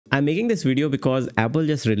I'm making this video because Apple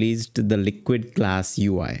just released the Liquid class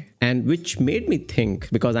UI, and which made me think,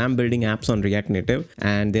 because I'm building apps on React Native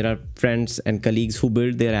and there are friends and colleagues who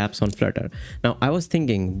build their apps on Flutter. Now I was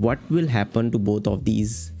thinking, what will happen to both of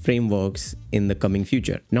these frameworks in the coming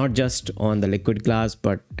future? Not just on the Liquid class,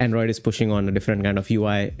 but Android is pushing on a different kind of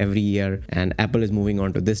UI every year and Apple is moving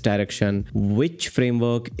on to this direction. Which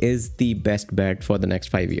framework is the best bet for the next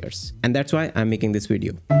 5 years? And that's why I'm making this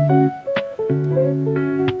video.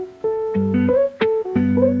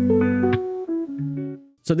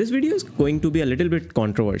 So this video is going to be a little bit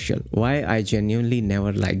controversial. Why I genuinely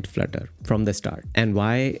never liked Flutter from the start, and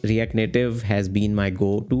why React Native has been my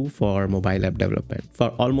go-to for mobile app development for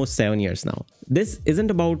almost 7 years now. This isn't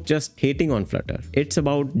about just hating on Flutter. It's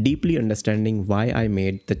about deeply understanding why I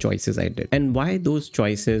made the choices I did and why those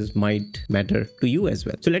choices might matter to you as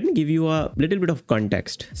well. So let me give you a little bit of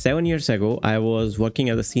context. 7 years ago, I was working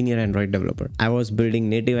as a senior Android developer. I was building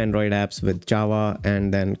native Android apps with Java,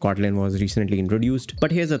 and then Kotlin was recently introduced.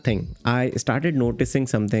 But here's the thing. I started noticing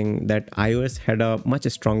something, that iOS had a much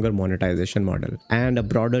stronger monetization model and a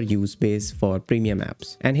broader use base for premium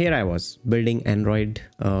apps. And here I was building Android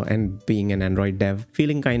and being an Android dev,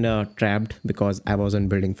 feeling kind of trapped because I wasn't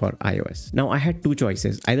building for iOS. Now I had two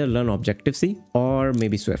choices: either learn Objective-C or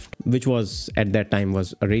maybe Swift, which was at that time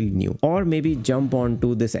was really new, or maybe jump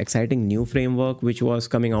onto this exciting new framework which was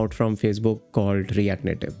coming out from Facebook called React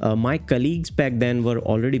Native. My colleagues back then were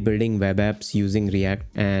already building web apps using React,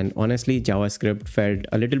 and honestly JavaScript felt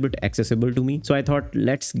a little bit accessible to me. So I thought,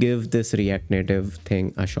 let's give this React Native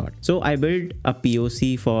thing a shot. So I built a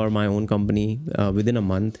POC for my own company within a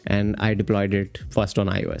month, and I deployed it first on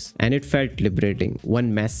iOS, and it felt liberating.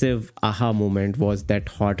 One massive aha moment was that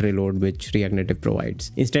hot reload which React Native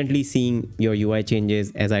provides. Instantly seeing your UI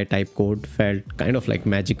changes as I type code felt kind of like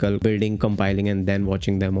magical, building, compiling, and then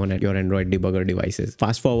watching them on your Android debugger devices.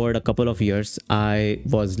 Fast forward a couple of years, I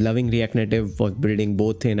was loving React Native, was building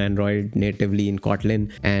both in Android natively in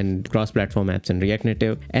Kotlin and cross-platform apps in React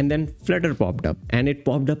Native, and then Flutter popped up, and it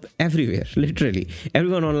popped up everywhere. Literally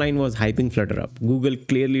everyone online was hyping Flutter up. Google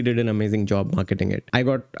clearly did an amazing job marketing it. I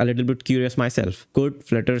got a little bit curious myself. Could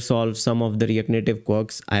Flutter solve some of the React Native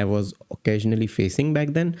quirks I was occasionally facing back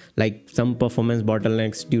then, like some performance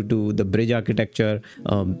bottlenecks due to the bridge architecture,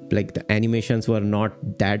 like the animations were not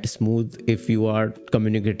that smooth if you are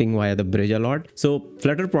communicating via the bridge a lot. So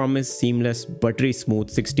Flutter promised seamless, buttery smooth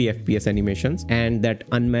 60 FPS animations and that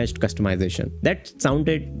unmatched customization. That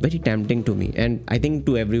sounded very tempting to me, and I think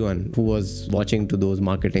to everyone who was watching to those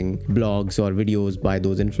marketing blogs or videos by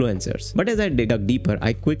those influencers. But as I dug deeper,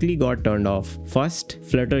 I quickly got turned off. First,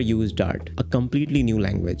 Flutter used Dart, a completely new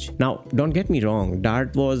language. Now, don't get me wrong,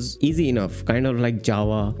 Dart was easy enough, kind of like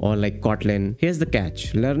Java or like Kotlin. Here's the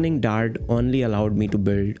catch. Learning Dart only allowed me to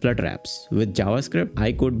build Flutter apps. With JavaScript,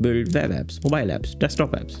 I could build web apps, mobile apps,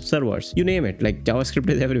 desktop apps, servers, you name it. Like JavaScript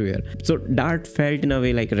is everywhere. So Dart felt in a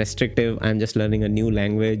way like restrictive. I'm just learning a new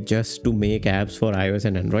language just to make apps for iOS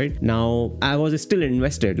and Android. Now, I was still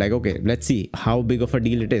invested, like, okay, let's see how big of a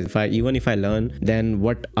deal it is. Even if I learn, then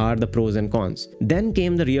what are the pros and cons? Then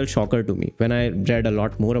came the real shocker to me when I read a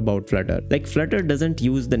lot more about Flutter. Like, Flutter doesn't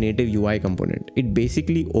use the native UI component. It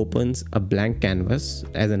basically opens a blank canvas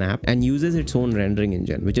as an app and uses its own rendering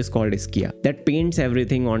engine, which is called Skia, that paints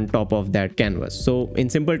everything on top of that canvas. So in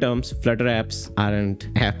simple terms, Flutter apps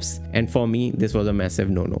aren't apps, and for me this was a massive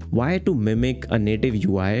no-no. Why to mimic a native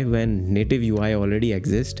UI when native UI already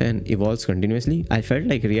exists and evolves continuously? I felt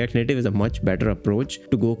like React Native is a much better approach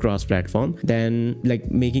to go cross-platform than like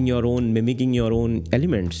mimicking your own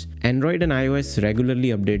elements. Android and iOS regularly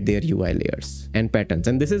update their UI layers and patterns,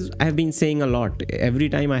 and this is I've been saying a lot. Every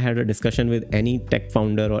time I had a discussion with any tech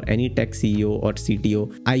founder or any tech CEO or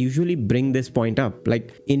CTO, I usually bring this point up.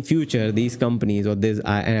 Like, in future, these companies or this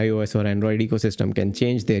iOS or Android ecosystem can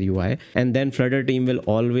change their UI, and then Flutter team will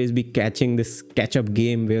always be catching this catch-up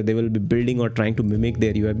game where they will be building or trying to mimic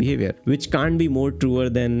their UI behavior, which can't be more truer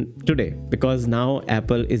than today, because now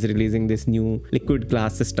Apple is releasing this new Liquid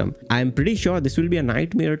class system. I'm pretty sure this will be a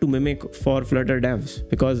nightmare to mimic for Flutter devs,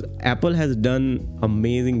 because Apple has done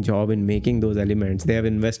amazing job in making those elements. They have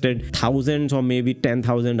invested thousands or maybe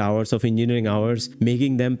 10,000 hours of engineering hours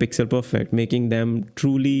making them pixel perfect, making them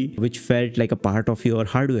truly which felt like a part of your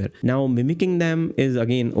hardware. Now mimicking them is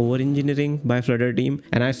again over engineering by Flutter team.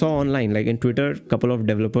 And I saw online, like in Twitter, a couple of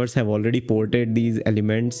developers have already ported these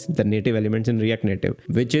elements, the native elements in React Native,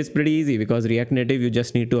 which is pretty easy because React Native, you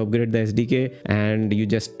just need to upgrade the SDK and you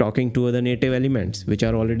just talking to other native elements which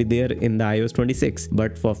are already there in the iOS 26.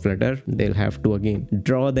 But for Flutter, they'll have to again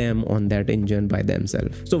draw them on that engine by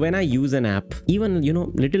themselves. So when I use an app, even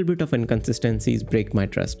little bit of inconsistencies break my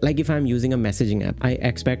trust. Like if I'm using a messaging app, I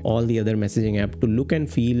expect all the other messaging app to look and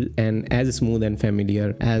feel and as smooth and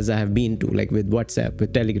familiar as I have been to, like with WhatsApp,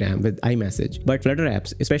 with Telegram, with iMessage. But Flutter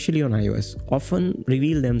apps, especially on iOS, often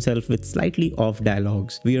reveal themselves with slightly off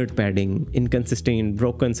dialogues, weird padding, inconsistent,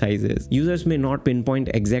 broken sizes. Users may not pinpoint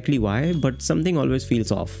exactly why, but something always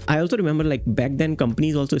feels off. I also remember like back then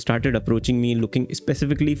companies also started approaching me looking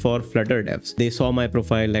specifically for Flutter devs. They saw my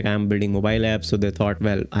profile, like I'm building mobile apps, so they thought,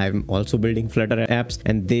 well, I'm also building Flutter apps,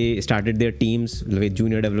 and they started their teams with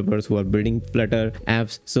junior developers who are building Flutter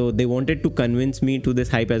apps. So they wanted to convince me to this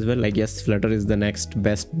hype as well, like yes, Flutter is the next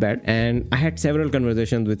best bet. And I had several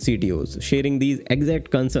conversations with CTOs sharing these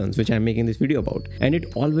exact concerns which I'm making this video about, and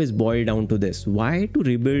it always boiled down to this: why to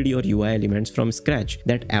rebuild your UI elements from scratch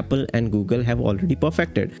that Apple and Google have already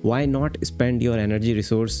perfected? Why not spend your energy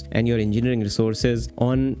resource and your engineering resources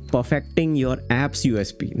on perfecting your app's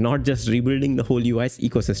USP, not just rebuilding the whole UI's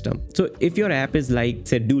ecosystem? So if your app is like,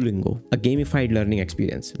 say, Duolingo, a gamified learning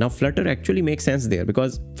experience, now Flutter actually makes sense there,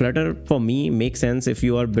 because Flutter for me makes sense if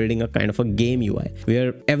you are building a kind of a game UI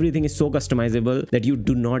where everything is so customizable that you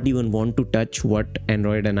do not even want to touch what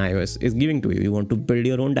Android and iOS is giving to you. You want to build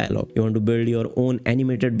your own dialogue, you want to build your own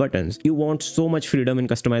animated buttons, you want so much freedom in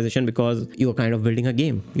customization because you are kind of building a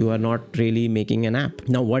game. You are not really making an app.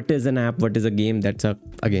 Now what is an app, what is a game? That's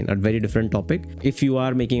again a very different topic. If you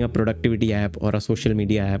are making a productivity app or a social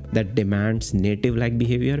media app that demands native like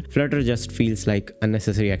behavior, Flutter just feels like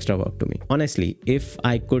unnecessary extra work to me. Honestly, if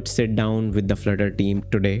I could sit down with the Flutter team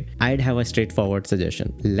today, I'd have a straightforward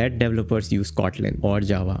suggestion: let developers use Kotlin or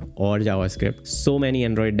Java or JavaScript. So many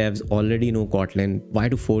Android devs already know Kotlin, why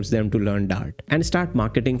to force them to learn Dart? And start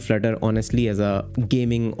marketing Flutter honestly as a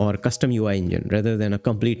gaming or custom UI engine rather than a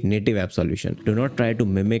complete native app solution. Do not try to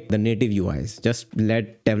mimic the native UIs. Just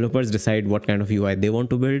let developers decide what kind of UI they want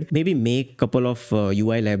to build. Maybe make a couple of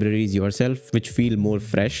UI libraries yourself which feel more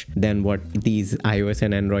fresh than what these iOS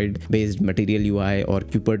and Android based Material UI or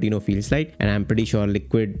Cupertino feels like. And I'm pretty sure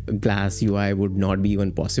Liquid Glass UI would not be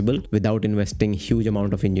even possible without investing huge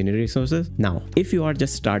amount of engineering resources. Now, if you are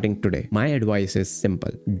just starting today, my advice is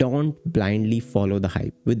simple: don't blindly follow the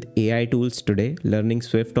hype. With AI tools today, learning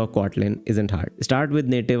Swift or Kotlin isn't hard. Start with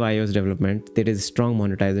native iOS development. There is strong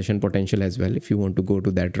monetization potential as well if you want to go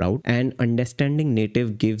to that route, and understanding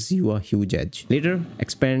native gives you a huge edge. Later,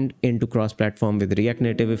 expand into cross-platform with React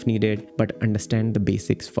Native if needed, but understand the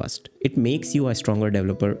basics first. It makes you a stronger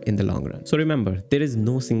developer in the long run. So remember, there is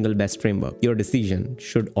no single best framework. Your decision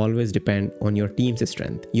should always depend on your team's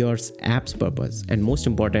strength, your app's purpose, and most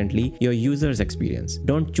importantly, your user's experience.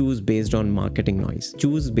 Don't choose based on marketing noise.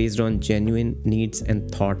 Choose based on genuine needs and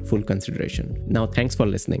thoughtful consideration. Now, thanks for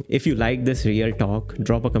listening. If you like this real talk,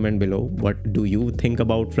 drop a comment below. What do you think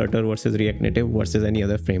about Flutter versus React Native versus any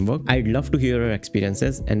other framework? I'd love to hear your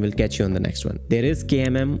experiences, and we'll catch you on the next one. There is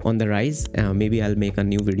KMM on the rise. Maybe I'll make a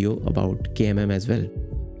new video about KMM as well.